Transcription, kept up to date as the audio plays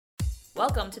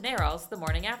Welcome to NARAL's The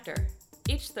Morning After.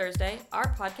 Each Thursday,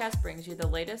 our podcast brings you the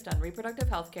latest on reproductive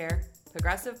health care,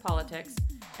 progressive politics,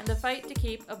 and the fight to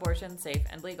keep abortion safe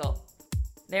and legal.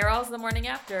 NARAL's The Morning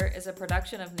After is a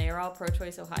production of NARAL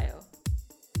Pro-Choice Ohio.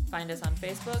 Find us on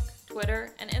Facebook,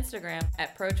 Twitter, and Instagram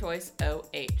at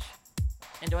ProChoiceOH.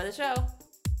 Enjoy the show.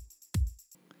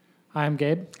 Hi, I'm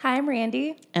Gabe. Hi, I'm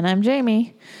Randy. And I'm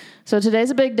Jamie. So today's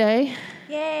a big day.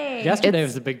 Yay. Yesterday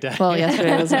was a big day. Well,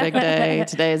 yesterday was a big day.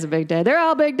 Today is a big day. They're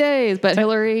all big days, but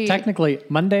Hillary... Technically,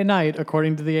 Monday night,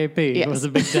 according to the AP, was a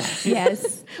big day.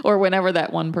 Yes. Or whenever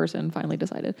that one person finally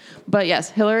decided. But yes,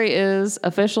 Hillary is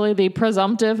officially the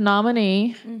presumptive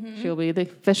nominee. Mm-hmm. She'll be the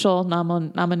official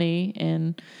nominee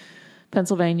in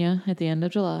Pennsylvania at the end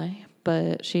of July.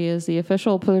 But she is the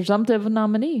official presumptive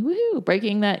nominee. Woohoo!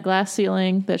 Breaking that glass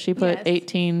ceiling that she put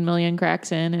 18 million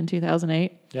cracks in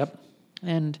 2008. Yep.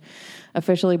 And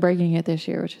officially breaking it this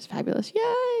year, which is fabulous.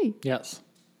 Yay! Yes.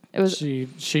 It was.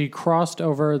 She crossed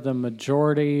over the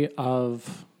majority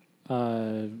of,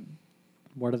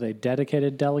 what are they,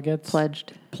 dedicated delegates?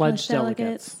 Pledged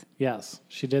delegates. Yes.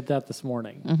 She did that this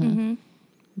morning. Mm-hmm.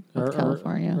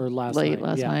 California. Or last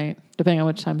night, depending on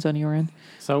which time zone you were in.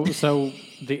 So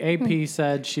the AP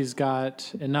said she's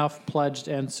got enough pledged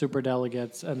and super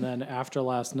delegates, and then after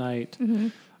last night,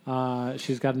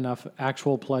 she's got enough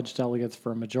actual pledged delegates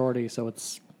for a majority, so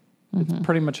it's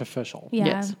pretty much official. Yeah.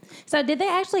 Yes. So did they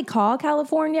actually call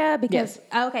California? Because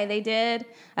okay, they did.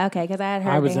 Okay, because I had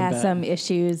heard they had some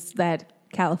issues that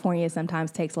California sometimes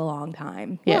takes a long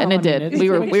time. Yeah, well, and it did.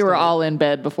 We were all in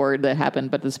bed before that happened,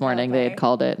 but this morning they had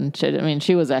called it, and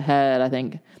she was ahead. I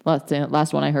think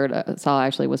last one I heard saw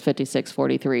actually was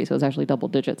 56-43, so it was actually double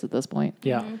digits at this point.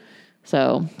 Yeah. Mm-hmm.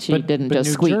 So she didn't but just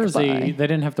New squeak Jersey, by. They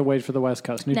didn't have to wait for the West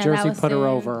Coast. New Jersey put her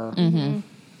over,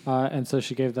 and so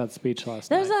she gave that speech last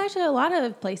night. There was actually a lot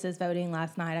of places voting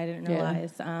last night. I didn't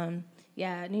realize.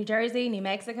 New Jersey, New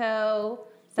Mexico,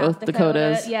 South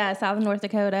Dakota. Yeah, South and North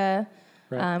Dakota.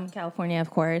 Right. California, of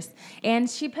course. And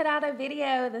she put out a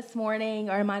video this morning,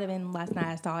 or it might have been last night.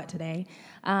 I saw it today.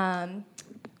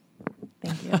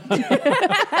 Thank you.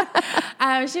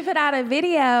 She put out a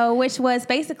video, which was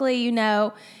basically,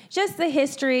 just the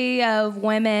history of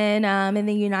women in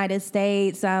the United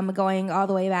States, going all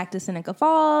the way back to Seneca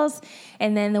Falls,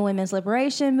 and then the women's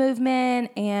liberation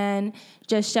movement, and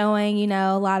just showing,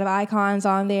 a lot of icons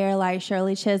on there like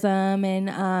Shirley Chisholm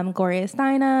and Gloria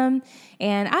Steinem.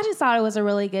 And I just thought it was a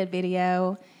really good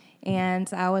video, and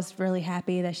I was really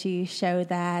happy that she showed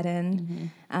that, and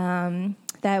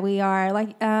that we are,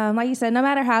 like you said, no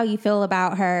matter how you feel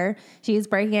about her, she's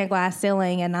breaking a glass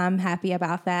ceiling, and I'm happy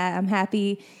about that. I'm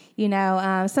happy,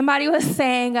 somebody was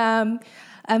saying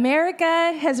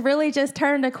America has really just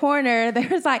turned a corner.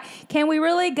 There's like, can we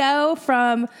really go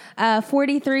from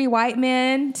 43 white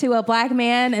men to a black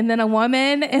man and then a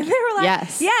woman? And they were like,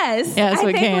 yes, I think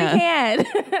we can.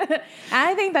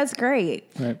 I think that's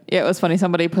great. Right. Yeah, it was funny.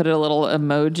 Somebody put a little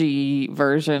emoji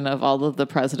version of all of the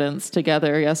presidents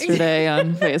together yesterday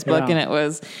on Facebook, and it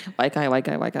was white guy, white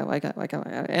guy, white guy, white guy, white guy,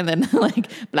 white guy, and then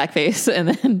like black face, and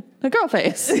then a girl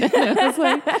face. And it was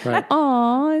like,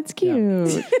 aw, it's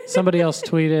cute. Yeah. Somebody else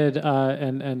tweeted,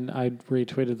 and I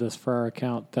retweeted this for our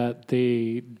account, that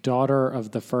the daughter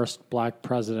of the first black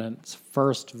president's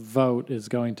first vote is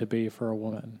going to be for a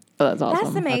woman. Oh, that's awesome.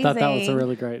 That's amazing. I thought that was a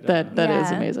really great. That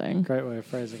is amazing. Great way of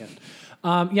phrasing it.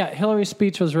 Hillary's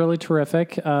speech was really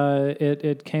terrific.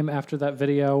 It came after that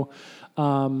video,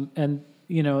 and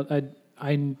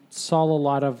I saw a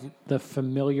lot of the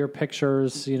familiar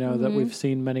pictures, that we've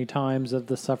seen many times of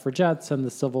the suffragettes and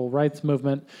the civil rights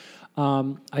movement.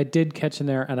 I did catch in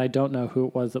there, and I don't know who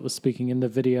it was that was speaking in the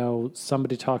video,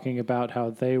 somebody talking about how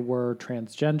they were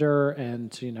transgender and,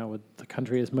 the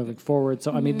country is moving forward.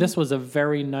 So, I mean, this was a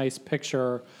very nice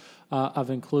picture of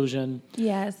inclusion.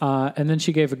 Yes. And then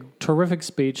she gave a terrific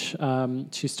speech.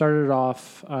 She started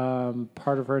off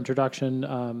part of her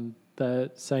introduction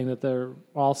saying that they're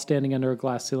all standing under a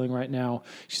glass ceiling right now.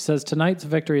 She says, tonight's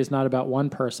victory is not about one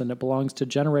person. It belongs to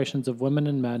generations of women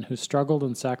and men who struggled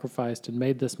and sacrificed and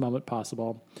made this moment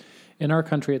possible. In our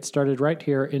country, it started right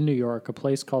here in New York, a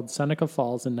place called Seneca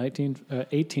Falls in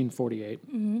 1848,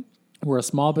 where a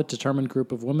small but determined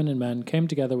group of women and men came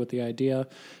together with the idea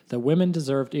that women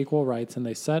deserved equal rights, and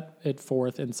they set it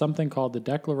forth in something called the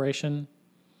Declaration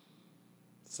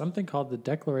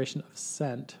of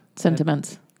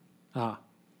Sentiments.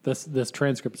 This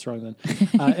transcript is wrong then.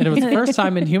 And it was the first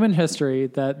time in human history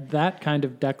that kind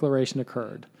of declaration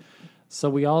occurred. So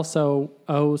we also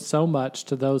owe so much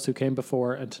to those who came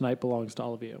before, and tonight belongs to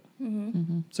all of you.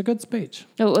 It's a good speech.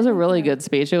 It was a really good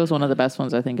speech. It was one of the best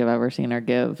ones I think I've ever seen her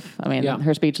give. I mean,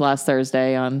 her speech last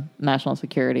Thursday on national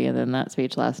security and then that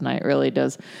speech last night really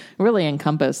does really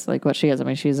encompass like what she is. I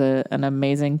mean, she's an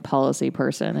amazing policy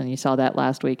person, and you saw that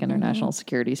last week in her national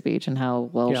security speech and how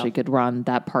well she could run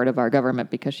that part of our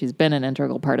government because she's been an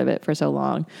integral part of it for so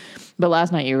long. But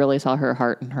last night you really saw her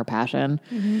heart and her passion.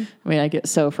 I mean, I get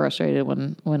so frustrated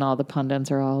when all the pundits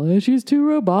are all, oh, she's too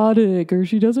robotic, or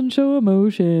she doesn't show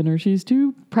emotion, or she's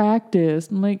too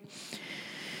practiced. I'm like,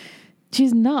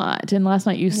 she's not. And last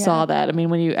night you saw that. I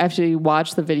mean, when you actually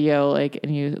watch the video, like,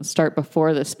 and you start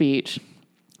before the speech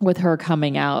with her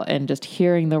coming out and just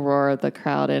hearing the roar of the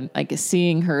crowd and like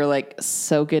seeing her like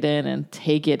soak it in and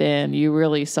take it in, you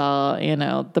really saw, you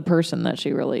know, the person that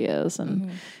she really is.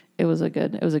 And it was a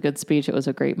good speech. It was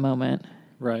a great moment.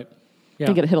 Right. I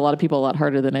think it hit a lot of people a lot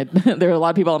harder than it. There were a lot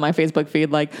of people on my Facebook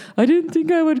feed like, I didn't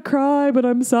think I would cry, but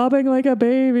I'm sobbing like a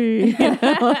baby. You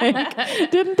know, like,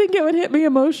 didn't think it would hit me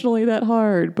emotionally that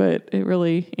hard, but it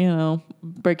really, you know,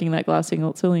 breaking that glass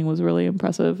ceiling was really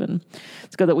impressive. And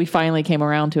it's good that we finally came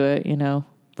around to it, you know.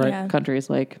 Right. Yeah. Countries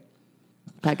like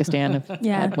Pakistan have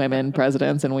had women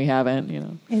presidents and we haven't, you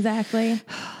know. Exactly.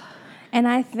 And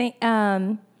I think...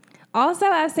 also,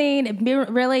 I've seen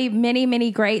really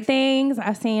many great things.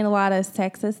 I've seen a lot of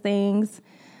sexist things,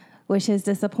 which is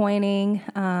disappointing.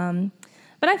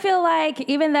 But I feel like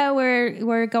even though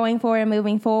we're going forward and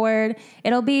moving forward,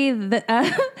 it'll be it'll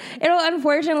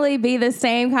unfortunately be the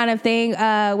same kind of thing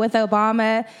with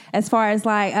Obama as far as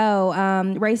like,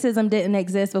 racism didn't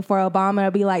exist before Obama.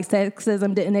 It'll be like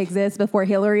sexism didn't exist before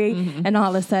Hillary, and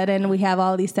all of a sudden we have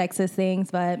all these sexist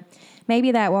things, but.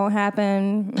 Maybe that won't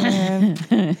happen.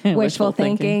 Wishful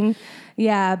thinking.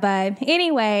 Yeah, but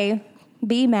anyway,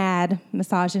 be mad,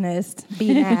 misogynist.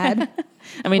 Be mad.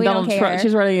 I mean, Donald Trump,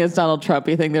 she's running against Donald Trump.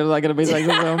 You think there's not going to be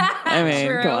sexism? I mean,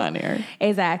 True. come on here.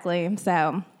 Exactly.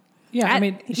 So, yeah, I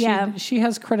mean, she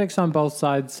has critics on both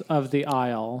sides of the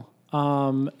aisle.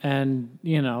 And,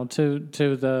 you know, to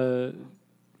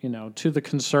the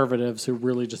conservatives who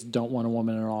really just don't want a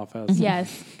woman in office.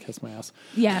 Yes. Kiss my ass.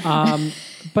 Yeah.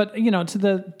 But, you know,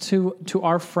 to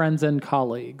our friends and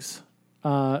colleagues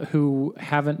who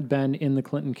haven't been in the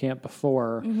Clinton camp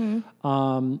before, you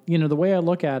know, the way I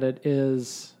look at it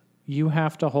is you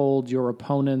have to hold your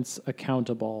opponents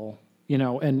accountable, you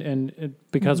know, and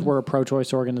because we're a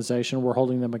pro-choice organization, we're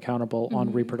holding them accountable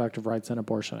on reproductive rights and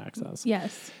abortion access.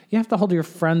 Yes. You have to hold your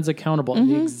friends accountable in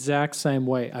the exact same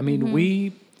way. I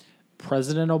mean,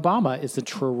 President Obama is a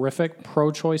terrific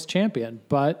pro-choice champion,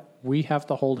 but we have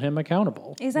to hold him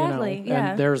accountable. Exactly. You know?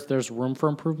 And there's room for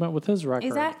improvement with his record.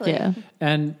 Exactly. Yeah.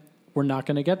 And we're not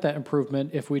going to get that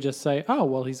improvement if we just say, oh,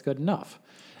 well, he's good enough.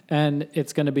 And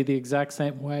it's going to be the exact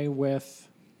same way with,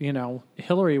 you know,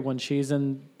 Hillary when she's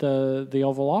in the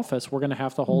Oval Office. We're going to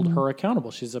have to hold her accountable.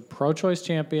 She's a pro-choice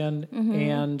champion,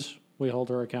 and we hold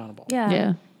her accountable. Yeah.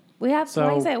 Yeah. We have,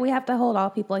 like I said, we have to hold all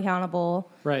people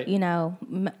accountable. Right. You know,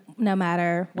 no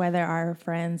matter whether our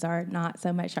friends are not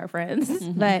so much our friends.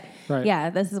 But yeah,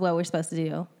 this is what we're supposed to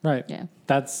do. Right. Yeah.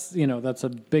 That's, you know, that's a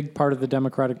big part of the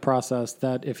democratic process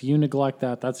that if you neglect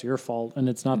that, that's your fault. And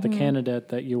it's not the candidate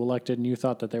that you elected and you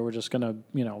thought that they were just going to,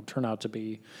 you know, turn out to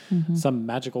be some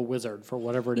magical wizard for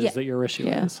whatever it is that your issue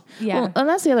is. Yeah. Well, and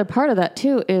that's the other part of that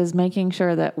too, is making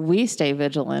sure that we stay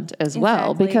vigilant as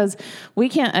well, because we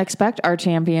can't expect our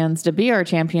champions to be our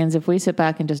champions if we sit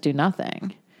back and just do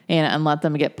nothing. And let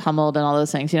them get pummeled and all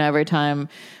those things. You know, every time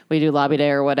we do lobby day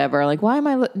or whatever, like, why am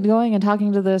I going and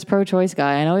talking to this pro-choice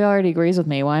guy? I know he already agrees with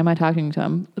me. Why am I talking to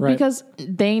him? Right. Because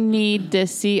they need to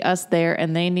see us there,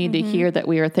 and they need to hear that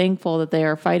we are thankful that they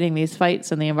are fighting these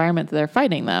fights in the environment that they're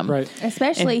fighting them. Right.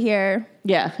 Especially here.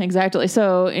 Yeah, exactly.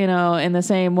 So, you know, in the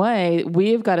same way,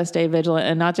 we've got to stay vigilant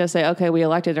and not just say, okay, we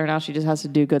elected her, now she just has to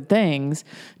do good things.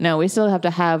 No, we still have to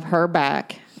have her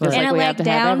back. And like elect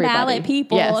down ballot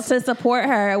people to support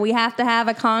her. We have to have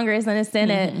a Congress and a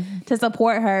Senate to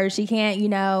support her. She can't, you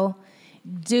know,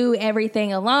 do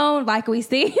everything alone like we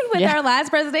see with our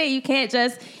last president. You can't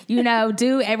just, you know,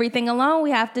 do everything alone. We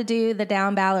have to do the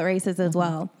down ballot races as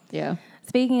well. Yeah.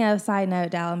 Speaking of side note,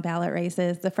 down ballot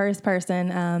races, the first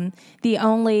person, the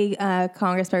only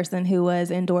congressperson who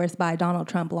was endorsed by Donald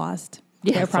Trump lost.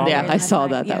 Yeah, I saw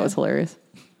that. That was hilarious.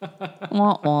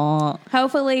 Wah, wah.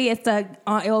 Hopefully, it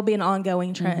will be an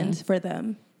ongoing trend for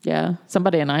them. Yeah,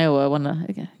 somebody in Iowa,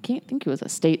 I can't think he was a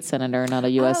state senator, not a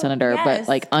U.S. senator, but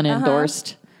like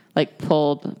unendorsed, like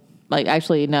pulled Like,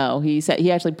 actually, no. He said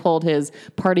he actually pulled his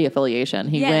party affiliation.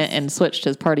 He went and switched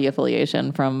his party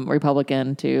affiliation from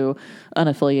Republican to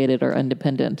unaffiliated or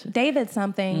independent. David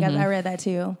something. I read that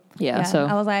too. Yeah, so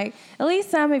I was like, at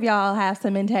least some of y'all have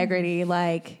some integrity.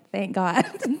 Like, thank God.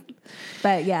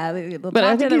 But yeah, but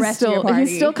I think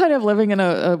he's still kind of living in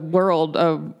a world,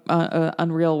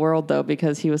 unreal world, though,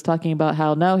 because he was talking about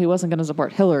how no, he wasn't going to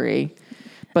support Hillary.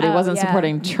 But he wasn't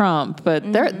supporting Trump.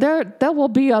 But there will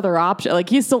be other options. Like,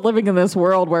 he's still living in this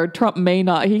world where Trump may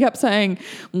not. He kept saying,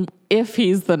 if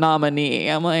he's the nominee.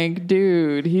 I'm like,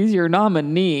 dude, he's your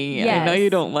nominee. Yes. I know you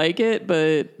don't like it,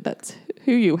 but that's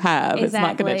who you have. Exactly. It's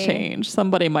not going to change.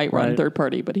 Somebody might run third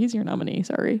party, but he's your nominee.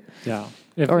 Sorry. Yeah.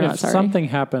 If something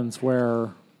happens where,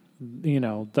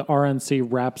 the RNC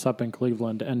wraps up in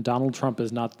Cleveland and Donald Trump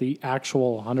is not the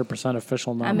actual 100%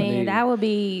 official nominee. I mean, that would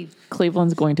be...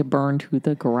 Cleveland's going to burn to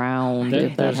the ground.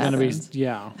 There's going to be...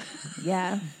 Yeah.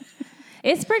 Yeah.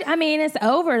 It's pretty... I mean, it's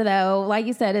over, though. Like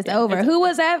you said, it's over.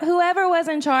 Whoever was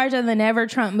in charge of the Never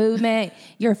Trump movement,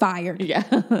 you're fired. Yeah.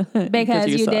 Because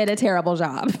you did a terrible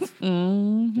job.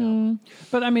 Mm-hmm.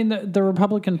 But, I mean, the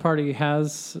Republican Party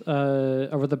has,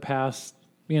 over the past,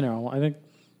 I think...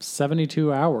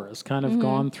 72 hours kind of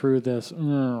gone through this.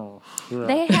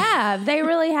 They have. They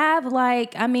really have.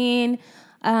 Like, I mean,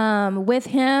 with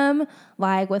him,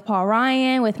 like with Paul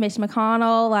Ryan, with Mitch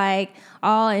McConnell, like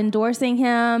all endorsing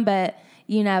him, but,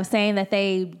 saying that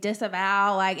they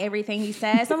disavow like everything he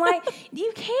says. I'm like,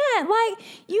 you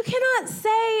cannot say,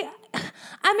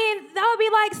 I mean, that would be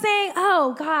like saying,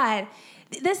 oh God,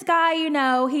 this guy,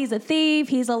 he's a thief,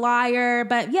 he's a liar,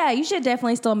 but yeah, you should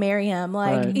definitely still marry him.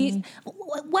 Like,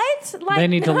 what? Like, they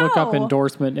need to look up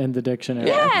endorsement in the dictionary.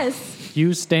 Yes.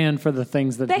 You stand for the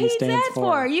things that he stands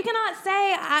for. You cannot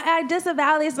say, I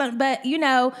disavow this, but,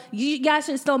 you guys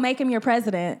should still make him your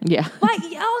president. Yeah. Like,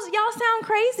 y'all sound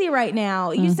crazy right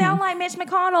now. You sound like Mitch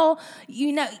McConnell,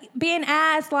 being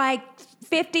asked, like,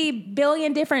 50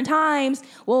 billion different times,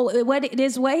 well, what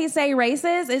he say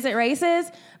racist? Is it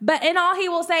racist? And all he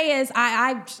will say is,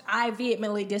 I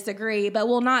vehemently disagree, but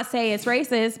will not say it's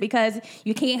racist because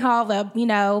you can't call the,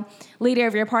 leader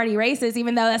of your party racist,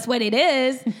 even though that's what it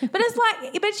is. But it's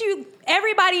like,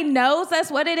 everybody knows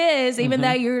that's what it is, even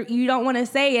though you don't want to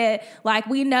say it. Like,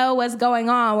 we know what's going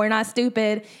on. We're not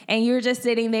stupid. And you're just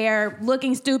sitting there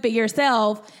looking stupid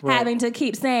yourself, having to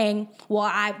keep saying,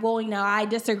 I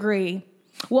disagree.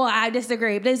 Well, I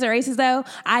disagree. But is it racist, though?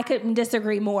 I couldn't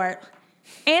disagree more.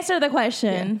 Answer the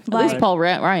question. Yeah. At least Paul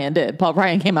Ryan did. Paul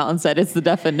Ryan came out and said it's the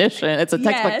definition. It's a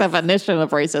textbook definition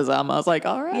of racism. I was like,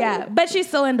 all right. Yeah, but she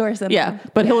still endorsed him. Yeah,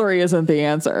 but Hillary isn't the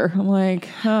answer. I'm like,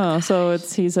 so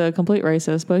he's a complete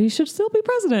racist, but he should still be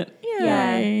president.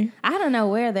 Yay. Yeah. I don't know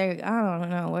where they're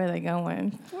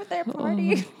going with their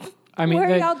party. I mean,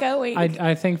 where are y'all going?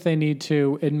 I think they need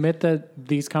to admit that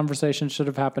these conversations should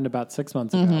have happened about 6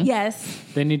 months ago. Yes.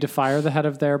 They need to fire the head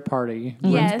of their party.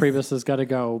 Yes. Reince Priebus has got to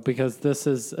go because this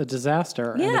is a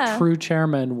disaster. Yeah. And a true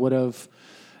chairman would have,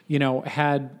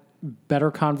 had better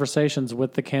conversations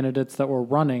with the candidates that were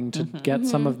running to get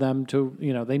some of them to,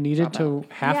 they needed to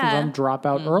half of them drop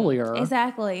out earlier.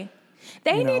 Exactly.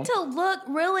 They need to look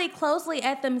really closely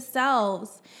at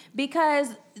themselves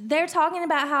because they're talking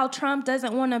about how Trump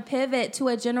doesn't want to pivot to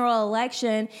a general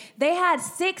election. They had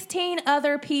 16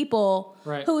 other people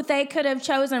who they could have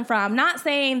chosen from. Not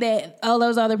saying that,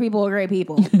 those other people are great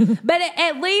people. But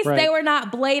at least they were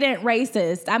not blatant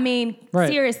racist. I mean,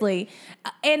 seriously.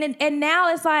 And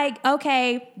now it's like,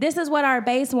 okay, this is what our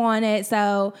base wanted.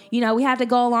 So, we have to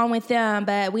go along with them,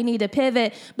 but we need to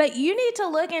pivot. But you need to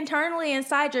look internally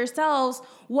inside yourselves.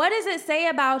 What does it say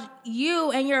about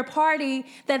you and your party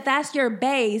that that's your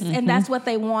base and that's what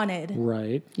they wanted?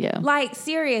 Right. Yeah. Like,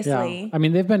 seriously. Yeah. I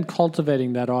mean, they've been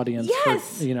cultivating that audience for,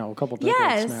 a couple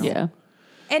decades now. Yeah.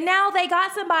 And now they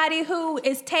got somebody who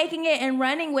is taking it and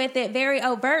running with it very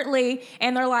overtly,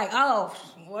 and they're like, oh,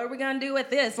 what are we going to do with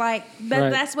this? Like,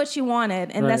 that's what you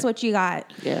wanted, and that's what you got.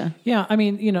 Yeah. Yeah, I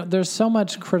mean, there's so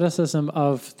much criticism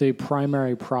of the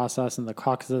primary process and the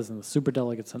caucuses and the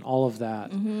superdelegates and all of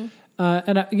that.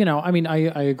 And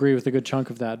I agree with a good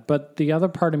chunk of that. But the other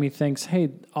part of me thinks,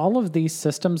 hey, all of these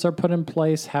systems are put in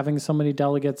place, having so many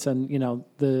delegates and,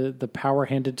 the power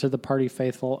handed to the party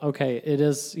faithful. Okay, it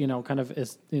is,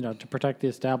 to protect the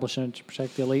establishment, to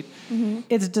protect the elite.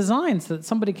 It's designed so that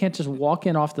somebody can't just walk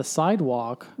in off the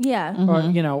sidewalk. Yeah.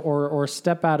 Or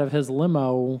step out of his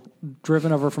limo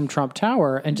driven over from Trump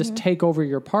Tower and just take over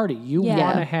your party. You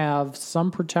want to have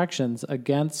some protections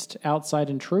against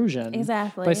outside intrusion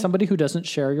by somebody who doesn't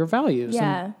share your values.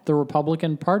 Yeah. And the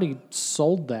Republican Party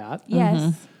sold that.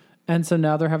 Yes. And so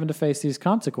now they're having to face these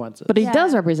consequences. But he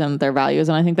does represent their values,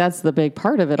 and I think that's the big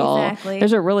part of it all.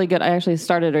 There's a really good, I actually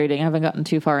started reading, I haven't gotten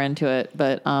too far into it,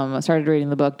 but I started reading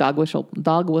the book Dog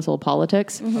Whistle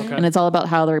Politics, and it's all about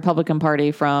how the Republican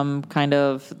Party from kind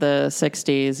of the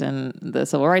 60s and the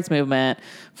Civil Rights Movement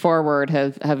forward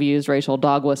have used racial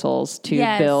dog whistles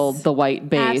to build the white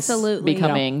base,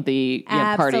 becoming the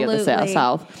party of the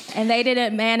South. And they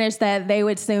didn't manage that they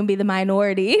would soon be the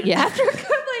minority after a couple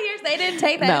of years. They didn't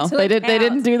take that into account. They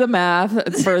didn't do the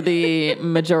math for the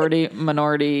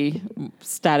minority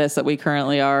status that we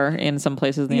currently are in some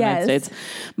places in the United States.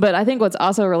 But I think what's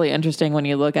also really interesting when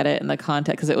you look at it in the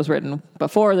context, because it was written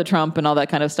before the Trump and all that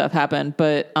kind of stuff happened,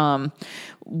 but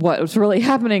what's really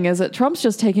happening is that Trump's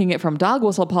just taking it from dog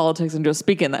whistle politics and just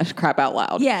speaking that crap out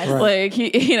loud. Yes. Like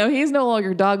he's no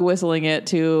longer dog whistling it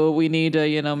to, we need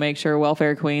to, make sure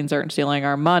welfare queens aren't stealing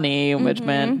our money, which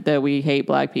meant that we hate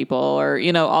black people or,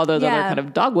 all those other kind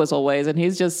of dog whistle ways. And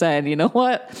he's just saying, you know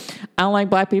what? I don't like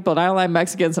black people and I don't like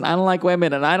Mexicans and I don't like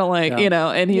women and I don't like,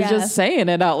 and he's just saying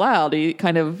it out loud. He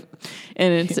kind of,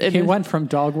 and he went from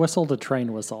dog whistle to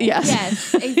train whistle.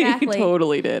 Yes, exactly. He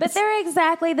totally did. But they're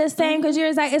exactly the same because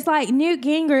it's like Newt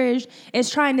Gingrich is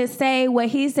trying to say what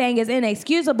he's saying is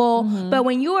inexcusable. But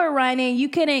when you were running, you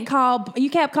kept calling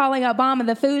Obama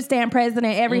the food stamp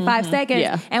president every 5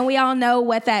 seconds, and we all know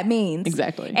what that means.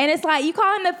 Exactly. And it's like you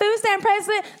call him the food stamp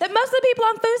president. That most of the people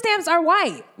on food stamps are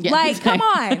white. Come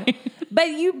on.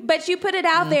 But you put it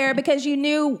out there because you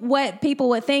knew what people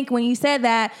would think when you said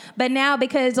that. But now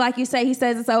because, like you say, he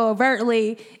says it so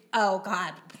overtly, oh,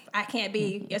 God, I can't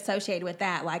be associated with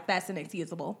that. Like, that's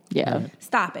inexcusable. Yeah.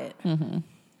 Stop it.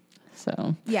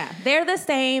 So. Yeah, they're the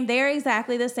same. They're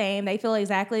exactly the same. They feel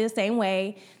exactly the same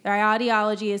way. Their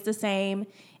ideology is the same.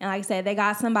 And like I said, they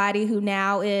got somebody who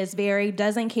now is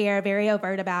doesn't care, very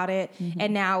overt about it.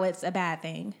 And now it's a bad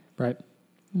thing. Right.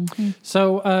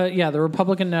 So, the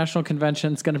Republican National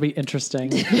Convention is going to be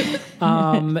interesting.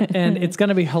 And it's going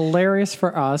to be hilarious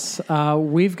for us.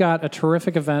 We've got a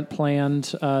terrific event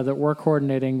planned that we're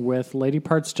coordinating with Lady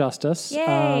Parts Justice,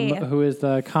 who is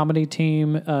the comedy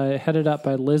team headed up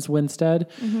by Liz Winstead,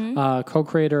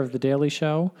 co-creator of The Daily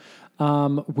Show.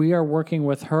 We are working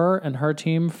with her and her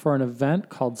team for an event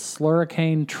called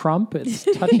Slurricane Trump. It's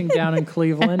touching down in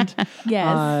Cleveland.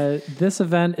 Yes. This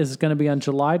event is going to be on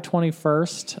July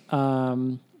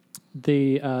 21st.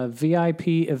 The VIP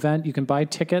event, you can buy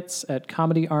tickets at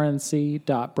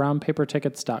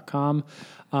comedyrnc.brownpapertickets.com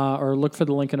or look for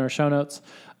the link in our show notes.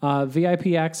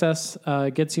 VIP access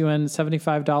gets you in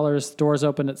 $75. Doors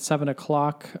open at 7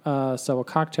 o'clock, so a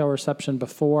cocktail reception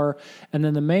before. And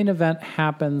then the main event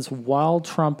happens while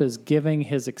Trump is giving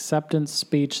his acceptance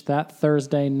speech that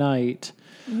Thursday night.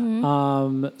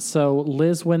 So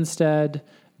Liz Winstead,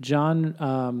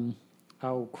 John...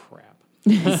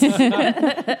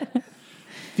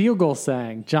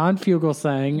 John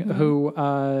Fugelsang, who,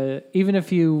 even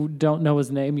if you don't know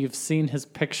his name, you've seen his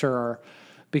picture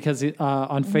because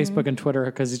on Facebook and Twitter,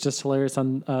 because he's just hilarious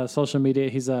on social media.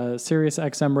 He's a Sirius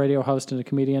XM radio host and a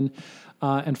comedian.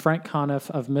 And Frank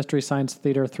Conniff of Mystery Science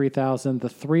Theater 3000. The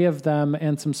three of them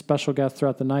and some special guests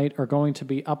throughout the night are going to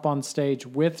be up on stage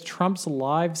with Trump's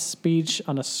live speech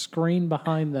on a screen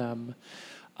behind them.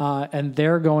 And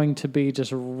they're going to be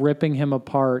just ripping him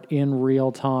apart in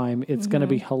real time. It's going to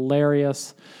be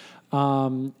hilarious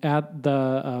at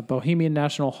the Bohemian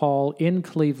National Hall in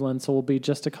Cleveland, so we'll be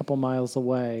just a couple miles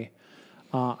away.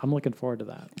 I'm looking forward to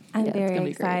that. I'm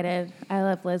very excited. I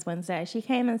love Liz Winstead. She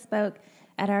came and spoke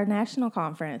at our national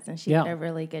conference, and she did a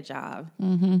really good job.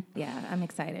 Yeah, I'm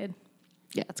excited.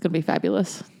 Yeah, it's going to be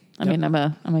fabulous. I mean, I'm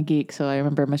a geek, so I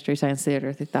remember Mystery Science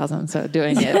Theater 3000. So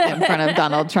doing it in front of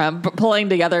Donald Trump, pulling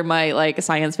together my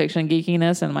science fiction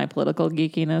geekiness and my political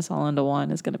geekiness all into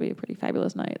one is going to be a pretty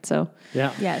fabulous night. So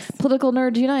yes, political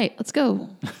nerds unite. Let's go.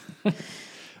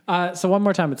 So one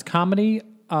more time, it's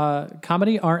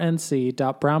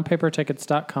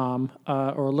comedyrnc.brownpapertickets.com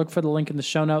or look for the link in the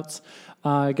show notes.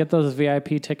 Get those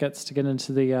VIP tickets to get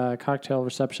into the cocktail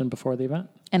reception before the event.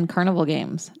 And carnival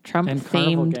games.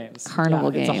 Trump-themed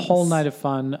carnival games. It's a whole night of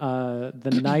fun.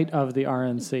 The night of the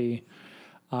RNC.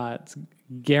 It's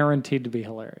guaranteed to be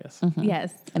hilarious.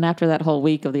 Yes. And after that whole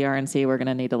week of the RNC, we're going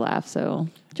to need to laugh. So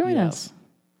join us.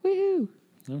 Woohoo.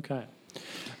 Okay.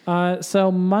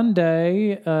 So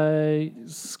Monday,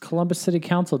 Columbus City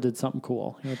Council did something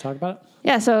cool. You want to talk about it?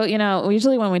 Yeah, so,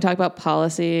 usually when we talk about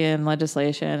policy and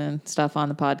legislation and stuff on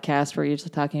the podcast, we're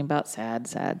usually talking about sad,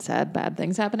 bad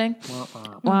things happening.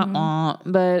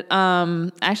 But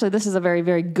actually, this is a very,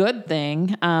 very good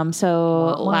thing.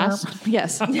 Last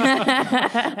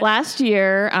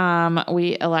year,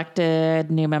 we elected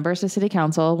new members to City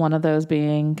Council, one of those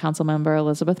being Councilmember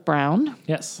Elizabeth Brown.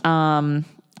 Yes.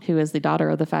 Who is the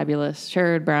daughter of the fabulous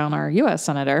Sherrod Brown, our U.S.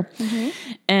 Senator. Mm-hmm.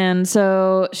 And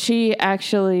so she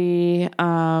actually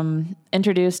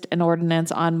introduced an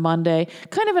ordinance on Monday,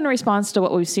 kind of in response to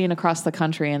what we've seen across the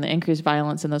country and the increased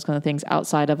violence and those kind of things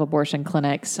outside of abortion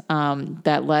clinics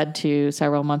that led to,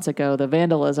 several months ago, the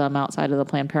vandalism outside of the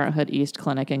Planned Parenthood East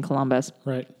Clinic in Columbus.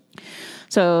 Right.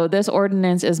 So this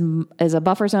ordinance is a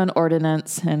buffer zone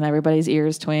ordinance, and everybody's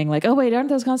ears twing like, oh, wait, aren't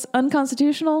those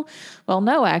unconstitutional? Well,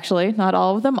 no, actually, not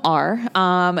all of them are.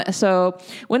 So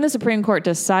when the Supreme Court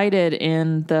decided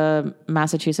in the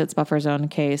Massachusetts buffer zone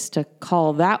case to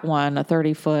call that one a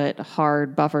 30-foot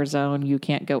hard buffer zone, you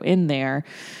can't go in there,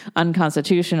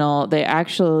 unconstitutional, they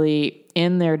actually,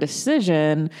 in their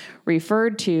decision,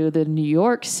 referred to the New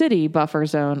York City buffer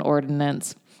zone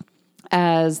ordinance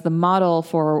as the model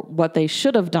for what they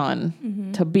should have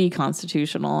done to be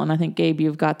constitutional. And I think, Gabe,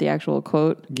 you've got the actual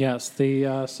quote. Yes,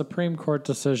 the Supreme Court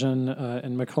decision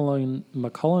in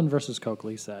McCullen versus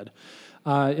Coakley said,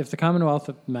 if the Commonwealth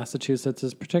of Massachusetts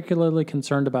is particularly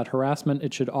concerned about harassment,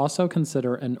 it should also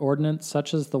consider an ordinance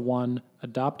such as the one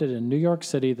adopted in New York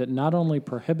City that not only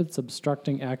prohibits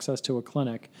obstructing access to a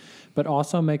clinic, but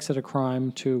also makes it a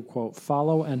crime to, quote,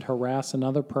 follow and harass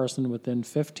another person within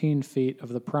 15 feet of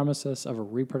the premises of a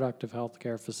reproductive health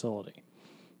care facility.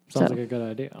 Sounds like a good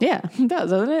idea. Yeah, it does,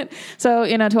 doesn't it? So,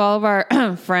 to all of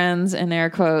our friends, in air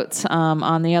quotes,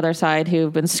 on the other side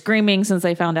who've been screaming since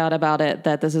they found out about it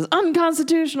that this is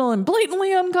unconstitutional and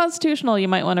blatantly unconstitutional, you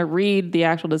might want to read the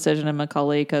actual decision in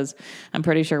McCully, because I'm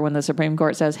pretty sure when the Supreme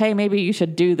Court says, hey, maybe you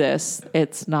should do this,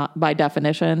 it's not, by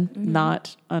definition,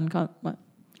 not unconstitutional.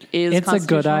 It's a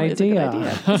good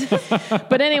idea.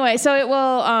 But anyway, so it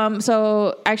will,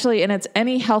 so actually, and it's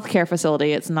any healthcare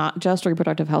facility. It's not just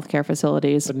reproductive healthcare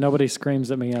facilities. But nobody screams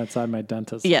at me outside my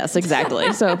dentist. Yes,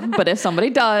 exactly. So, but if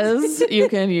somebody does, you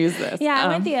can use this. Yeah, I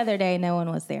went the other day. No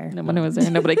one was there. No one was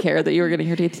there. Nobody cared that you were getting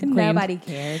your teeth cleaned. Nobody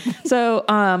cared. So,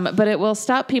 but it will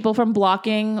stop people from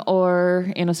blocking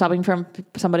or, stopping from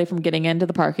somebody from getting into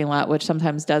the parking lot, which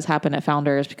sometimes does happen at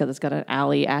Founders because it's got an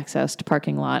alley accessed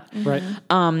parking lot. Right.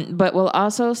 But will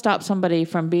also stop somebody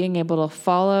from being able to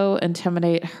follow,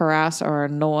 intimidate, harass, or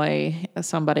annoy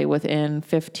somebody within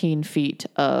 15 feet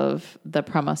of the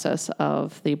premises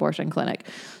of the abortion clinic.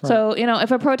 Right. So,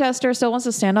 if a protester still wants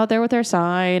to stand out there with their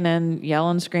sign and yell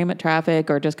and scream at traffic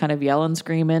or just kind of yell and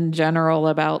scream in general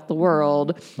about the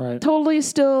world, right, totally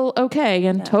still okay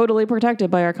and totally protected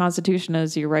by our Constitution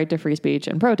as your right to free speech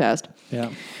and protest.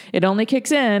 Yeah. It only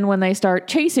kicks in when they start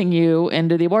chasing you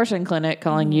into the abortion clinic,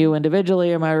 calling you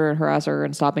individually a murderer and harasser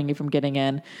and stopping you from getting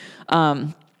in.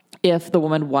 If the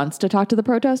woman wants to talk to the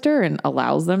protester and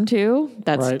allows them to,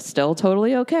 that's still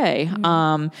totally okay.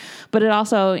 Mm-hmm. But it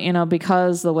also,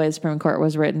 because the way the Supreme Court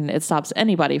was written, it stops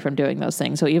anybody from doing those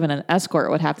things. So even an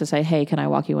escort would have to say, hey, can I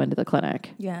walk you into the clinic?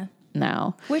 Yeah.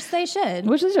 Now. Which they should,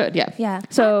 yeah. Yeah.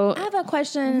 So I have a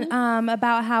question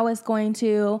about how it's going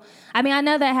to, I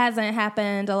know that hasn't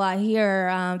happened a lot here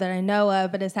that I know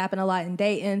of, but it's happened a lot in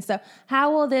Dayton. So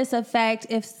how will this affect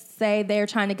if, say, they're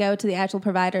trying to go to the actual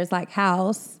provider's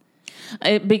house?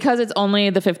 Because it's only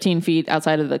the 15 feet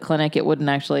outside of the clinic, it wouldn't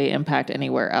actually impact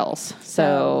anywhere else.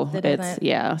 So so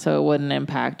it wouldn't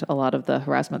impact a lot of the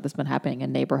harassment that's been happening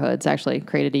in neighborhoods. Actually,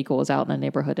 Created Equal was out in a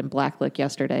neighborhood in Blacklick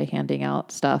yesterday handing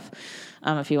out stuff.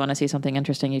 If you want to see something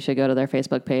interesting, you should go to their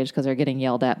Facebook page because they're getting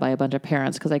yelled at by a bunch of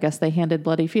parents because I guess they handed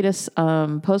Bloody Fetus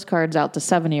postcards out to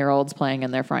 7-year-olds playing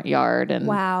in their front yard. And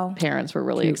parents were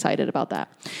really excited about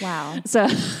that. Wow. So...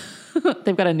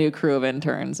 they've got a new crew of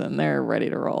interns and they're ready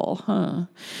to roll. Huh.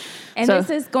 And this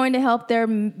is going to help their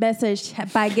message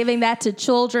by giving that to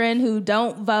children who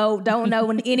don't vote, don't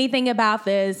know anything about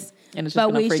this. And it's just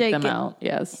going to freak them out.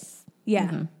 Yes. Yeah.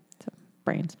 Mm-hmm. So,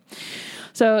 brains.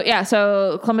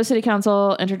 So Columbus City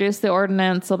Council introduced the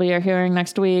ordinance. There'll be a hearing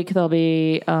next week. There'll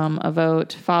be a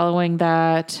vote following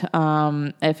that.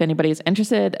 If anybody's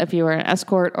interested, if you are an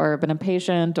escort or been a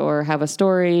patient or have a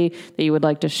story that you would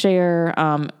like to share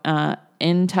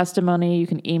in testimony, you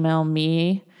can email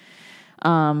me.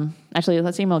 Actually,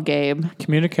 let's email Gabe.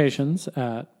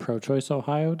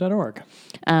 communications@prochoiceohio.org.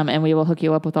 And we will hook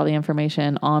you up with all the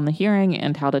information on the hearing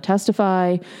and how to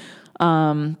testify.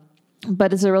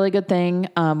 But it's a really good thing.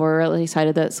 We're really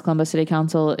excited that Columbus City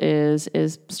Council is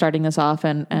starting this off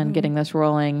and getting this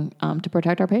rolling to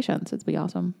protect our patients. It'd be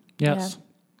awesome. Yes.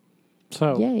 Yeah.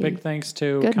 So big thanks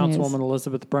to Councilwoman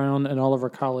Elizabeth Brown and all of her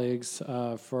colleagues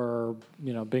for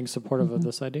being supportive of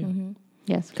this idea. Mm-hmm.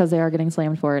 Yes, because they are getting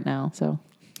slammed for it now. So,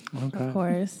 of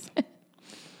course.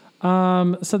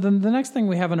 So then the next thing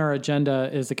we have on our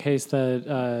agenda is a case that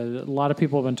a lot of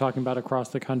people have been talking about across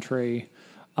the country.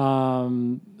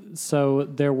 So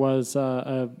there was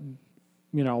a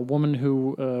woman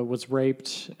who was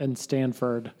raped in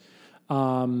Stanford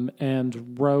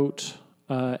and wrote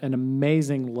an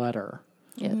amazing letter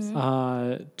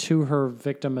to her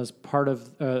victim as part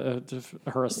of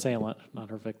her assailant, not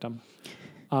her victim.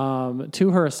 To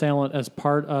her assailant as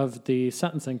part of the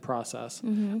sentencing process.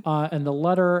 And the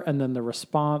letter and then the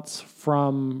response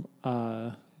from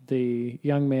the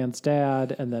young man's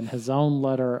dad and then his own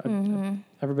letter.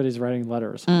 Everybody's writing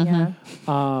letters. Yeah.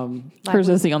 Hers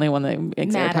is the only one that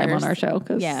makes airtime on our show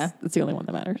because it's the only one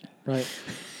that matters. Right.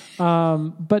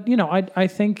 But, I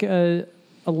think a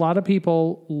lot of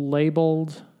people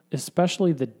labeled,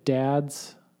 especially the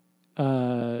dad's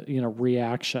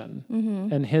reaction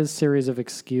and his series of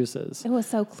excuses. It was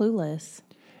so clueless.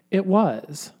 It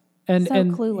was. And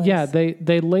clueless. Yeah,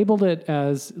 they labeled it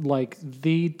as like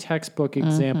the textbook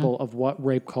example of what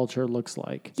rape culture looks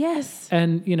like. Yes.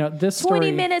 And this story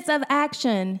 20 minutes of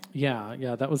action. Yeah,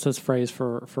 that was his phrase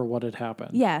for what had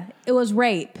happened. Yeah, it was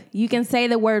rape. You can say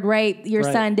the word rape. Your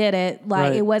son did it.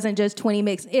 Like it wasn't just 20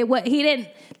 minutes. He didn't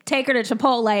take her to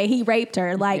Chipotle. He raped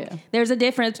her. There's a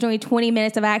difference between 20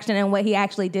 minutes of action and what he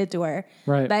actually did to her.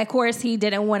 Right. But of course, he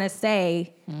didn't want to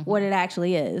say what it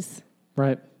actually is.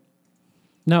 Right.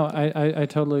 No, I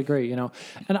totally agree. And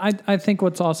I think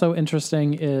what's also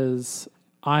interesting is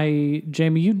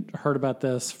Jamie, you heard about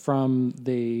this from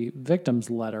the victim's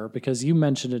letter because you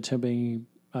mentioned it to me,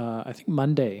 I think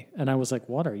Monday, and I was like,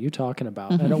 "What are you talking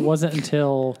about?" And it wasn't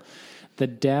until the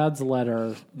dad's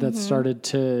letter that started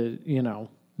to,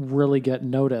 really get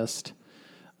noticed.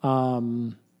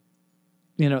 I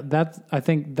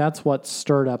think that's what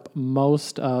stirred up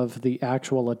most of the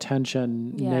actual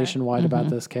attention nationwide about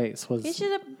this case. He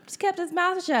should have kept his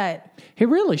mouth shut. He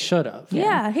really should have.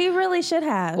 Yeah, he really should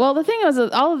have. Well, the thing is,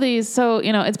 all of these, so,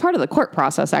 it's part of the court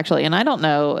process, actually. And I don't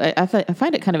know, I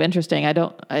find it kind of interesting. I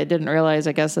didn't realize,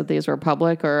 I guess, that these were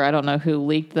public, or I don't know who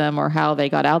leaked them or how they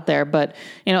got out there. But,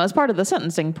 as part of the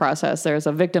sentencing process, there's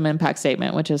a victim impact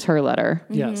statement, which is her letter.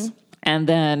 Yes. And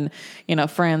then,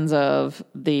 friends of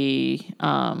the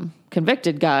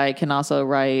convicted guy can also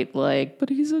write but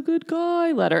he's a good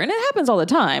guy letter. And it happens all the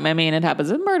time. I mean, it happens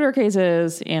in murder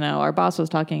cases. Our boss was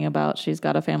talking about she's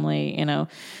got a family,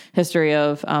 history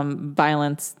of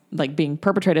violence being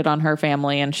perpetrated on her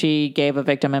family. And she gave a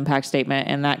victim impact statement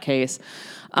in that case.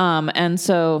 And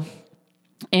so,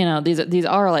 these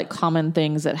are common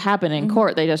things that happen in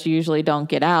court. They just usually don't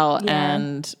get out. Yeah.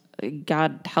 And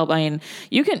God help. I mean,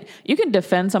 you can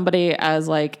defend somebody as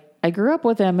I grew up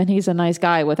with him and he's a nice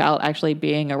guy without actually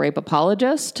being a rape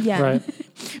apologist. Yeah. Right.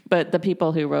 But the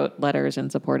people who wrote letters in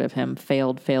support of him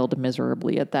failed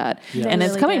miserably at that. Yeah. And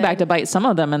it's really coming did. back to bite some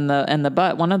of them in the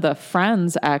butt. One of the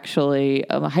friends, actually,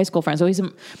 a high school friend. So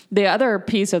the other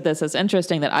piece of this that's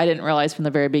interesting that I didn't realize from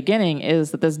the very beginning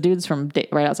is that this dude's from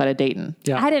right outside of Dayton.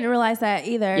 Yeah. I didn't realize that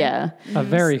either. Yeah. A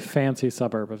very fancy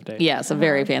suburb of Dayton. Yeah, it's a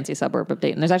very fancy suburb of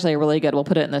Dayton. There's actually a really good, we'll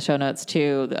put it in the show notes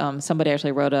too. Somebody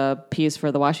actually wrote a piece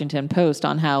for the Washington Post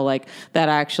on how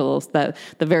the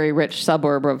very rich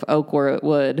suburb of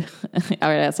Oakwood, right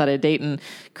outside of Dayton,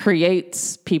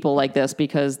 creates people like this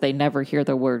because they never hear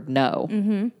the word no.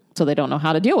 Mm-hmm. So they don't know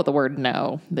how to deal with the word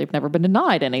no. They've never been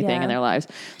denied anything in their lives.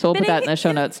 So we'll put that in the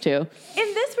show notes too.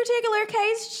 In this particular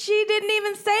case, she didn't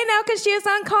even say no because she was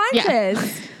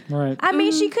unconscious. Yeah. Right. I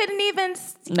mean, she couldn't even,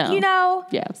 say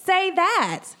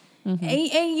that. Mm-hmm.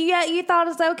 And you thought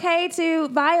it was okay to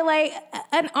violate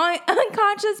an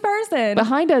unconscious person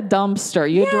behind a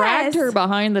dumpster. You dragged her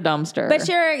behind the dumpster. But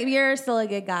you're still a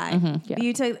good guy. Mm-hmm. Yeah.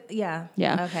 You took Yeah.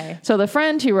 Okay. So the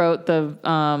friend who wrote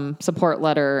the support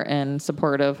letter in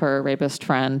support of her rapist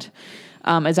friend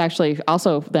is actually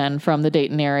also then from the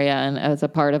Dayton area and as a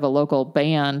part of a local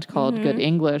band called Good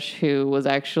English, who was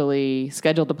actually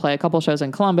scheduled to play a couple shows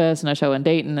in Columbus and a show in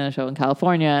Dayton and a show in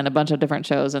California and a bunch of different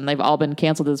shows. And they've all been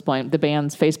canceled at this point. The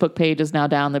band's Facebook page is now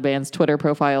down. The band's Twitter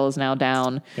profile is now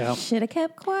down. Yeah. Should have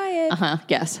kept quiet.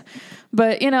 Yes.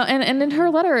 But, and in her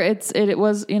letter, it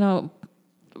was,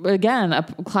 again, a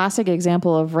classic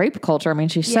example of rape culture. I mean,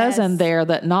 she says in there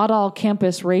that not all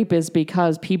campus rape is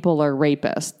because people are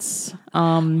rapists.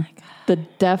 The the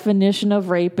definition of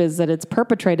rape is that it's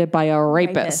perpetrated by a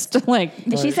rapist. Like,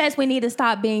 and she says we need to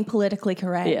stop being politically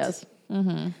correct. yes.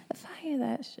 If I hear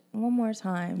that one more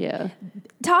time. Yeah.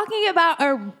 Talking about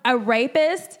a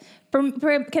rapist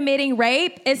for committing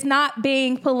rape is not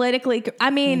being politically. I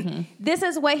mean, this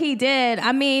is what he did.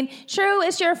 I mean, true,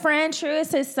 it's your friend. True,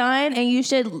 it's his son. And you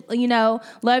should,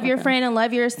 love your friend and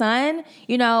love your son.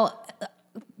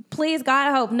 Please, God,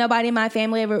 I hope nobody in my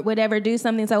family would ever do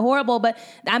something so horrible. But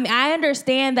I mean, I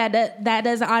understand that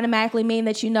doesn't automatically mean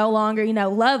that you no longer,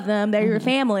 love them. They're your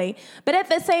family. But at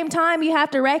the same time, you have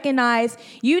to recognize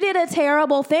you did a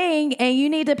terrible thing and you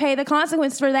need to pay the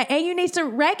consequence for that. And you need to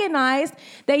recognize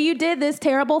that you did this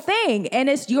terrible thing. And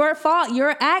it's your fault,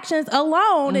 your actions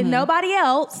alone and nobody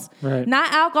else. Right.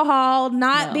 Not alcohol,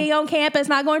 not being on campus,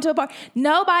 not going to a park.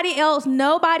 Nobody else,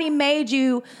 nobody made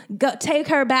you take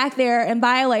her back there and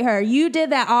violate her. You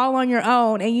did that all on your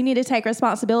own, and you need to take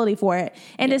responsibility for it.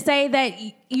 And to say that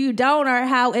you don't, or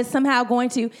how it's somehow going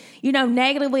to,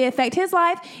 negatively affect his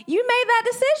life, you made that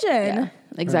decision. Yeah,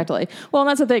 exactly. Well, and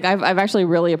that's the thing. I've actually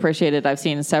really appreciated. I've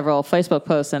seen several Facebook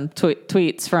posts and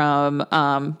tweets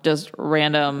from just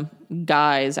random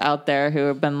guys out there who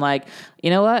have been like, you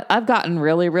know what? I've gotten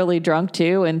really, really drunk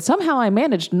too, and somehow I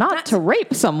managed not to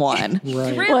rape someone.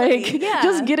 Right. Really? Like, Yeah.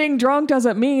 just getting drunk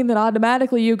doesn't mean that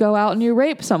automatically you go out and you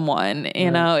rape someone.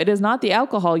 You know, it is not the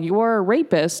alcohol. You are a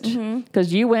rapist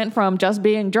because you went from just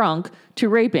being drunk to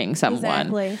raping someone.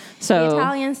 Exactly. So the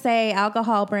Italians say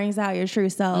alcohol brings out your true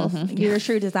self, your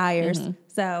true desires.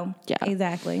 So, Yeah.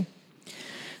 exactly.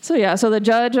 So the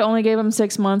judge only gave him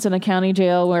 6 months in a county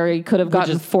jail where he could have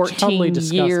gotten is 14 totally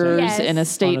disgusting. years Yes. in a On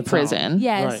state its prison. own.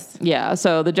 Yes. Right. Yeah,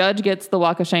 so the judge gets the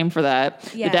walk of shame for that.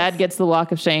 Yes. The dad gets the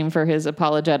walk of shame for his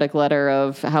apologetic letter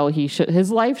of how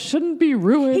his life shouldn't be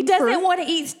ruined. He doesn't want to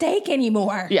eat steak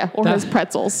anymore. or his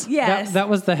pretzels. Yes. That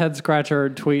was the head scratcher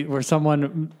tweet where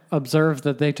someone observed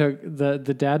that they took the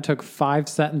dad took 5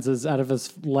 sentences out of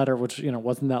his letter, which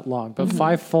wasn't that long, but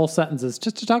 5 full sentences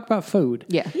just to talk about food.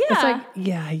 Yeah. It's like,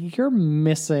 you're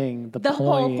missing the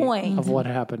whole point. of what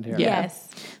happened here. Yeah. Yes.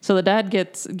 So the dad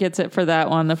gets it for that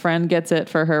one. The friend gets it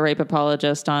for her rape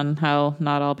apologist on how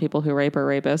not all people who rape are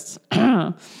rapists.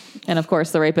 And of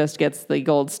course, the rapist gets the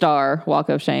gold star walk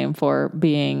of shame for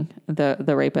being the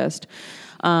rapist.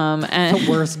 And The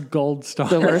worst gold star.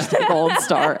 the worst gold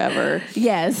star ever.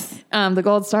 Yes. The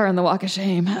gold star and the walk of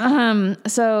shame.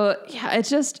 It's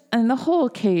just, and the whole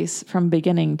case from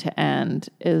beginning to end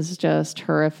is just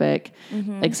horrific,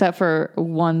 except for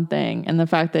one thing, and the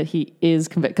fact that he is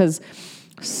convicted. Because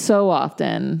so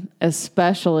often,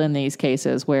 especially in these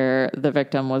cases where the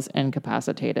victim was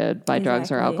incapacitated by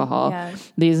drugs or Exactly, alcohol, yeah.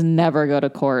 these never go to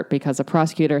court because the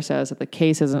prosecutor says that the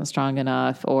case isn't strong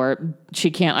enough, or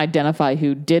she can't identify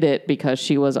who did it because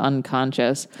she was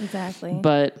unconscious. Exactly.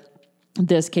 But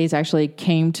this case actually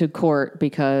came to court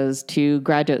because 2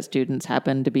 graduate students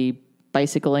happened to be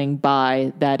bicycling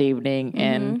by that evening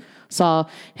and saw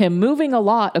him moving a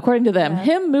lot, according to them,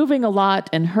 him moving a lot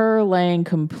and her laying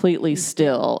completely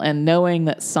still and knowing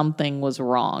that something was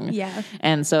wrong. Yeah.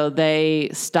 And so they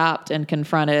stopped and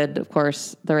confronted. Of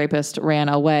course, the rapist ran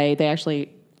away. They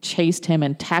actually chased him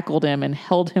and tackled him and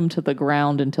held him to the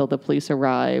ground until the police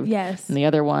arrived. Yes. And the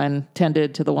other one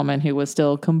tended to the woman who was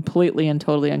still completely and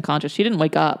totally unconscious. She didn't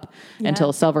wake up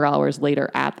until several hours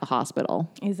later at the hospital.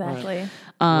 Exactly.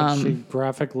 Which she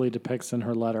graphically depicts in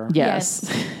her letter.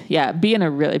 Yes. Yeah.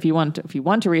 If you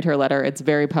want to read her letter, it's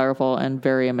very powerful and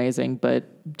very amazing, but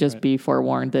just be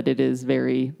forewarned that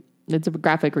it's a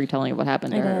graphic retelling of what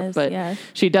happened to It her. is, But yeah.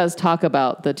 she does talk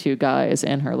about the 2 guys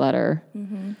in her letter.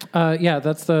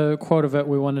 That's the quote of it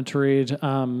we wanted to read.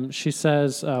 She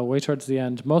says, way towards the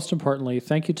end, most importantly,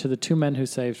 thank you to the 2 men who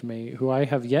saved me, who I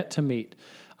have yet to meet.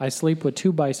 I sleep with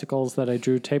 2 bicycles that I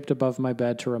drew taped above my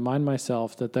bed to remind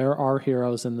myself that there are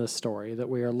heroes in this story, that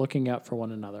we are looking out for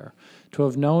one another. To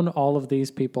have known all of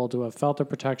these people, to have felt their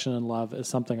protection and love is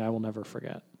something I will never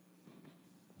forget.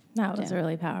 That was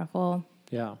really powerful.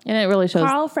 Yeah. And it really shows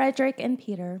Carl, Frederick, and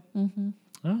Peter.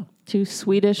 Oh, 2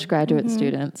 Swedish graduate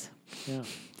students. yeah.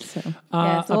 So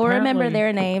Yes, we'll remember apparently-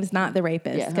 their names, not the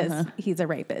rapist, Yeah, because he's a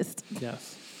rapist.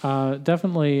 Yes.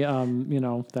 Definitely,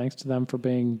 thanks to them for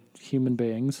being human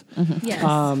beings.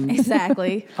 Yes,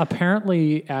 exactly.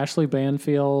 Apparently, Ashley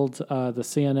Banfield, the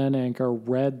CNN anchor,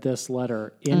 read this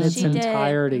letter in its She did.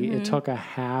 entirety. It took a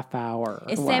half hour.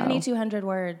 It's 7,200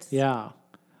 words. Yeah.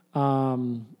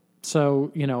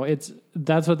 So,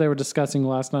 that's what they were discussing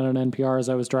last night on NPR as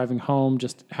I was driving home,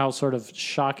 just how sort of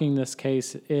shocking this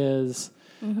case is.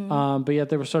 But yet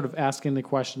they were sort of asking the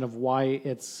question of why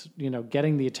it's,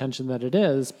 getting the attention that it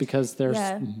is, because there's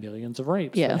millions of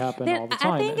rapes that happen all the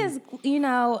time. I think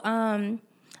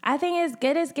I think it's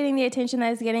good it's getting the attention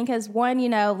that it's getting because one,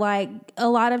 like a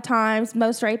lot of times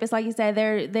most rapists, like you said,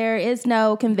 there is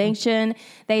no conviction.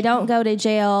 They don't go to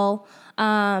jail.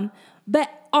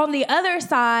 But on the other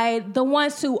side, the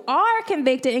ones who are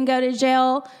convicted and go to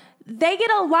jail, they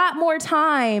get a lot more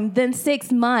time than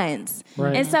 6 months.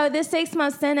 Right. And so this 6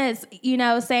 month sentence,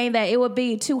 saying that it would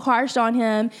be too harsh on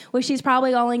him, which he's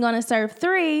probably only going to serve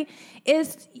 3,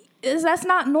 is that's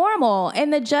not normal.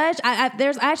 And the judge,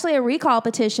 there's actually a recall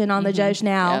petition on the judge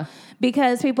now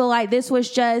because people like this was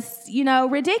just,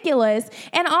 ridiculous.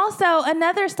 And also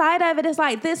another side of it is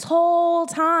like this whole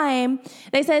time,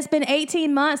 they said it's been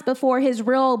 18 months before his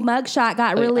real mugshot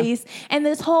got released. And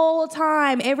this whole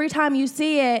time, every time you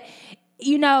see it,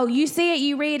 you see it,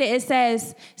 you read it, it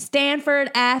says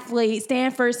Stanford athlete,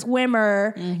 Stanford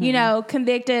swimmer,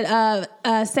 convicted of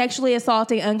sexually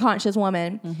assaulting unconscious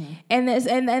woman. And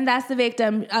that's the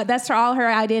victim. That's all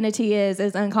her identity is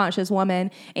unconscious woman.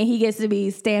 And he gets to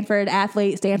be Stanford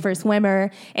athlete, Stanford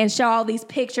swimmer, and show all these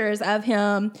pictures of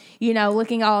him,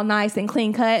 looking all nice and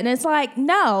clean cut. And it's like,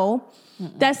 no,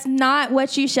 that's not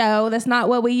what you show. That's not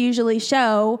what we usually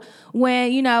show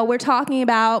when, we're talking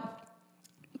about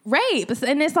rapes.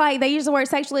 And it's like they use the word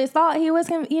sexually assault. He was,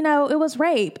 it was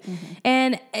rape.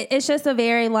 And it's just a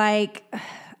very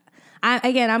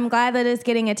I'm glad that it's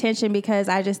getting attention because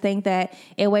I just think that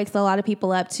it wakes a lot of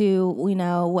people up to,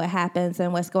 what happens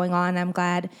and what's going on. I'm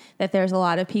glad that there's a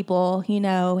lot of people,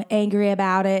 angry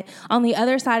about it. On the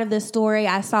other side of this story,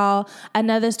 I saw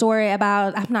another story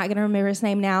about, I'm not going to remember his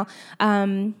name now,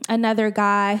 another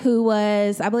guy who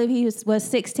was, I believe he was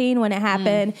 16 when it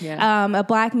happened, a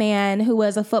black man who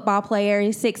was a football player.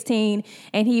 He's 16,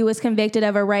 and he was convicted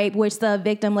of a rape, which the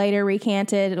victim later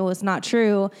recanted. It was not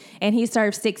true, and he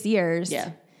served 6 years.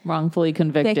 Yeah. Wrongfully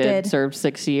convicted, served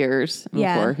 6 years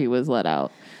before he was let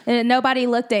out. And nobody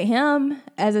looked at him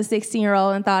as a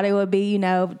 16-year-old and thought it would be,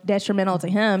 detrimental to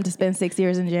him to spend 6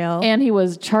 years in jail. And he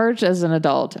was charged as an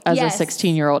adult, as a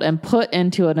 16-year-old, and put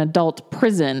into an adult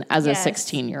prison as a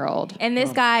 16-year-old. And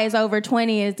this guy is over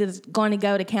 20, is just going to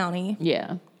go to county.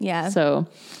 Yeah. Yeah. So,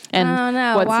 and I don't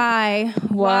know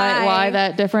why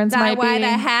that difference might be. Why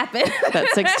that happened. That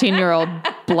 16-year-old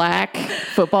black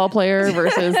football player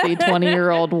versus the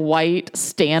 20-year-old white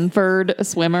Stanford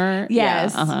swimmer.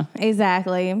 Yes. Yeah,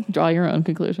 exactly. Draw your own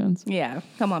conclusions. Yeah.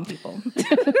 Come on, people.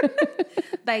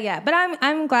 But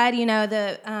I'm glad,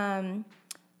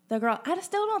 the girl, I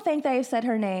still don't think they've said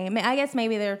her name. I guess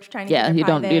maybe they're trying to keep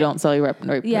it you don't sell your rep.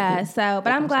 Yeah, but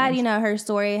I'm glad, her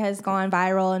story has gone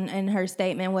viral and her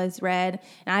statement was read.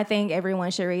 And I think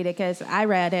everyone should read it because I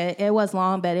read it. It was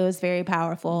long, but it was very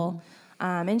powerful.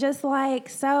 And just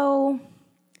again,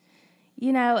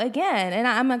 and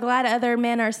I'm glad other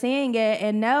men are seeing it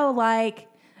and know,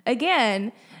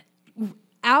 again,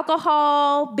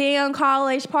 alcohol, being on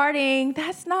college, partying,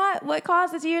 that's not what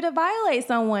causes you to violate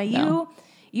someone. No.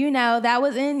 That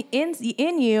was in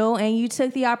you, and you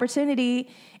took the opportunity,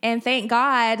 and thank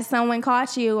God someone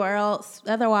caught you, or else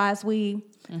otherwise we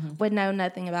would know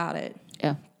nothing about it.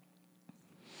 Yeah.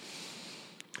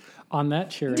 On that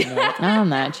cheery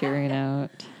note.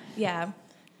 Yeah.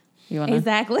 You want to?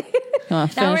 Exactly. Now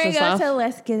we're going to go to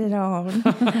Let's Get It On.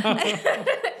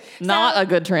 Not a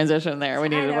good transition there. We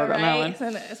need to work on that one. So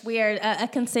it's weird. A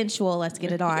consensual Let's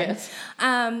Get It On. Yes.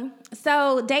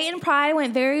 So Dayton Pride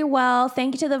went very well.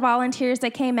 Thank you to the volunteers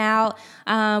that came out.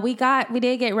 We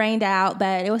did get rained out,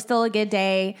 but it was still a good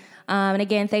day. And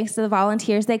again, thanks to the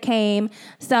volunteers that came.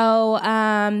 So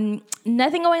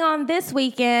nothing going on this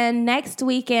weekend. Next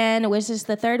weekend, which is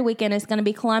the third weekend, is going to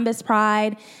be Columbus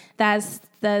Pride. That's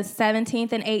the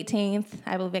 17th and 18th.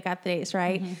 I believe I got the dates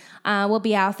right. We'll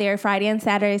be out there Friday and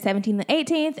Saturday, 17th and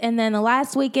 18th. And then the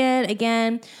last weekend,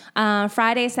 again,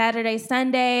 Friday, Saturday,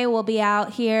 Sunday, we'll be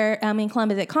out here in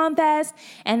Columbus at ComFest.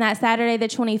 And that Saturday, the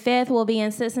 25th, we'll be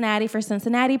in Cincinnati for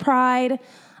Cincinnati Pride.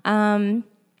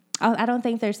 I don't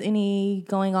think there's any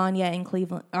going on yet in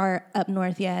Cleveland or up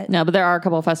north yet. No, but there are a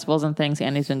couple of festivals and things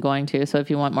Annie's been going to. So if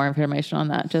you want more information on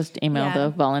that, just email the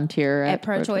volunteer at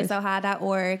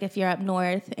prochoiceohio.org if you're up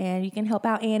north, and you can help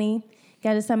out Annie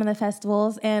go to some of the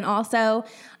festivals. And also,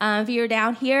 if you're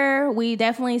down here, we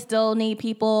definitely still need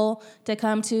people to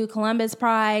come to Columbus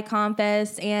Pride,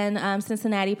 ComFest, and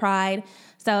Cincinnati Pride.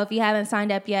 So if you haven't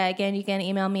signed up yet, again, you can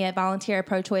email me at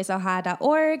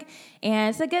volunteer@prochoiceohio.org. And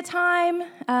it's a good time.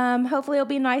 Hopefully it'll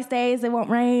be nice days. It won't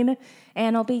rain.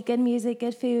 And it'll be good music,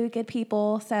 good food, good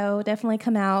people. So definitely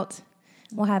come out.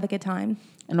 We'll have a good time.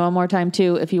 And one more time,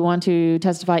 too, if you want to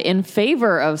testify in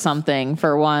favor of something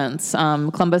for once,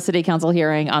 Columbus City Council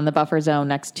hearing on the buffer zone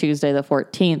next Tuesday, the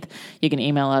 14th, you can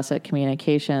email us at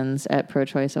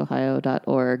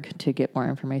communications@prochoiceohio.org to get more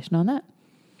information on that.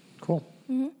 Cool.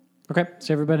 Okay.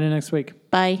 See everybody next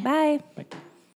week. Bye. Bye. Bye.